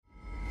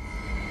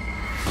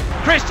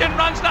Christian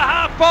runs the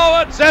half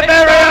forward.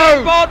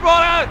 Severio!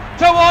 Boardwalker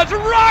towards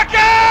Rocker!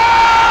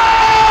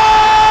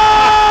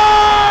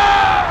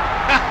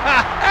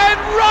 And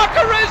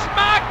Rocker is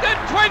marked at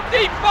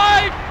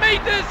 25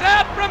 metres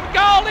out from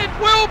goal. It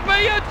will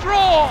be a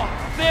draw.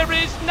 There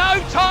is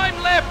no time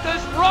left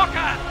as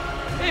Rocker,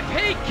 if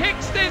he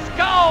kicks this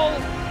goal,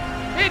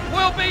 it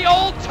will be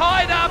all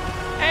tied up,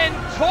 and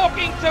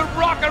talking to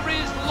Rocker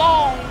is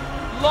Long.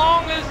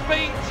 Long has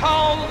been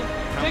told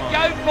to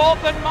go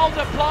forth and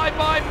multiply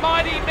by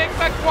mighty Mick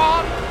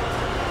McQuan.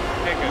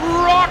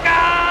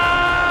 Rocker!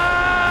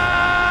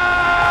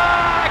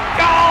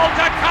 Goal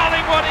to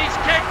Collingwood. He's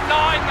kicked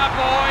 9, the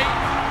boy.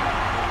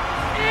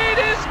 It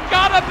has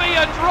got to be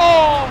a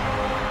draw.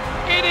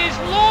 It is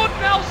Lord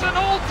Nelson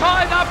all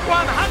tied up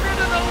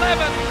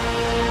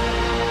 111.